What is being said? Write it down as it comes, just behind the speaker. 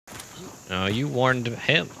No, you warned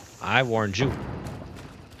him. I warned you.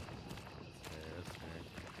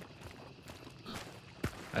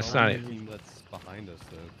 That's not it. Team that's behind us,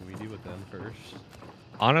 though. Can we deal with them first?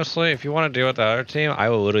 Honestly, if you want to deal with the other team, I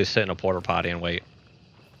will literally sit in a porta potty and wait.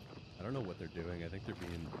 I don't know what they're doing. I think they're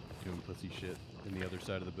doing pussy shit in the other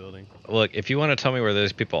side of the building. Look, if you want to tell me where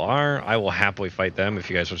those people are, I will happily fight them if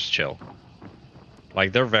you guys will just chill.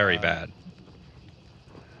 Like, they're very bad.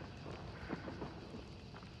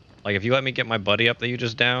 Like, if you let me get my buddy up that you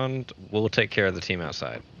just downed, we'll take care of the team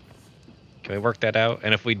outside. Can we work that out?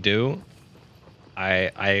 And if we do,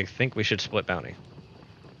 I think we should split bounty.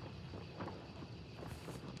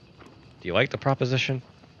 Do you like the proposition?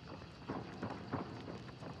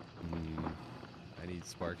 I need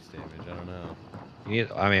sparks damage. I don't know. You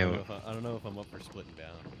need, I mean, I don't know if I'm up for splitting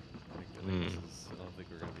bounty. I don't think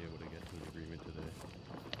we're gonna be able to get to an agreement today.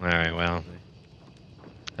 All right, well,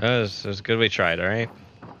 it was good we tried. All right.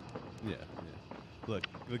 Yeah. Look,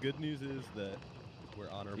 the good news is that we're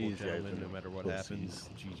honorable gentlemen. No matter what happens,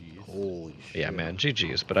 GG's. Holy shit. Yeah, man,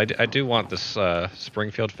 GG's. But I do want this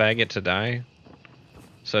Springfield faggot to die.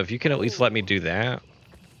 So if you can at least let me do that.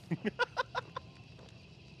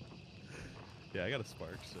 Yeah, I got a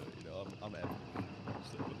spark, so I'm epic.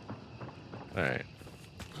 So. All right.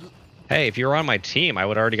 Hey, if you were on my team, I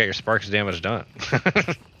would already got your sparks damage done. That's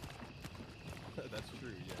true.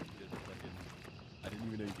 Yeah, you did. I didn't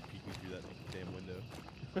even know you could peek me through that damn window.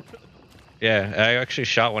 Yeah, I actually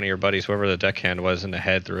shot one of your buddies, whoever the deckhand was, in the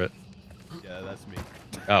head through it. Yeah, that's me.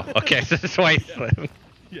 Oh, okay, so twice.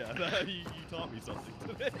 Yeah, you taught me something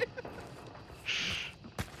today.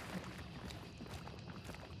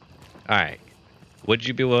 Alright. Would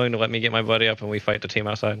you be willing to let me get my buddy up and we fight the team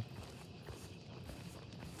outside?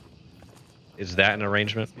 Is that an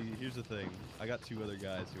arrangement? See, here's the thing. I got two other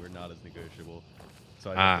guys who are not as negotiable,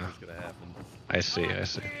 so I don't think it's gonna happen. I see.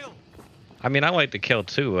 I mean, I like to kill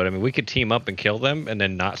too, but I mean, we could team up and kill them and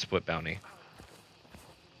then not split bounty.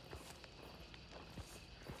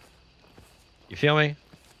 You feel me?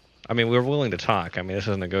 I mean, we're willing to talk. I mean, this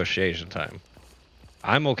is negotiation time.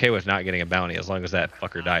 I'm okay with not getting a bounty as long as that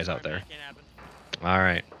fucker dies out there.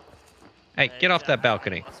 Alright. Hey, get off that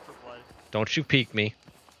balcony. Don't you peek me.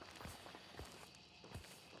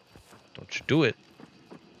 Don't you do it.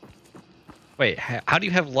 Wait, how do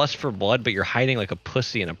you have lust for blood, but you're hiding like a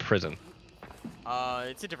pussy in a prison?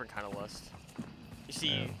 It's a different kind of lust. You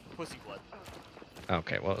see, pussy blood.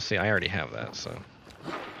 Okay, well, see, I already have that, so...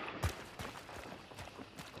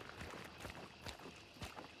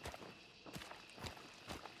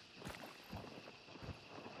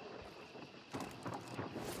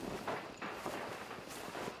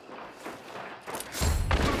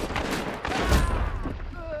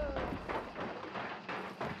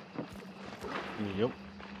 Yep.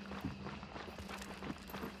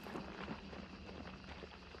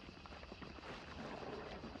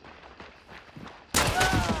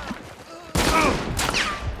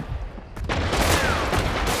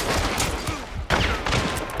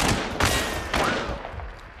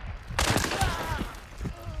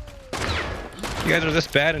 You guys are this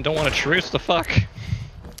bad and don't want a truce? The fuck?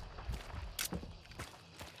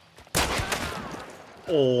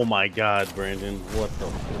 Oh my god, Brandon. What the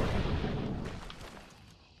fuck?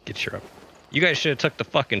 Get your up. You guys should have took the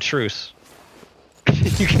fucking truce.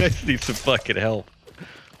 You guys need some fucking help.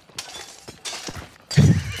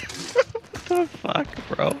 What the fuck,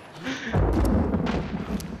 bro?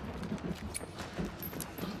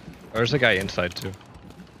 There's a guy inside too.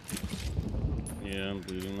 Yeah, I'm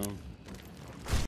bleeding now.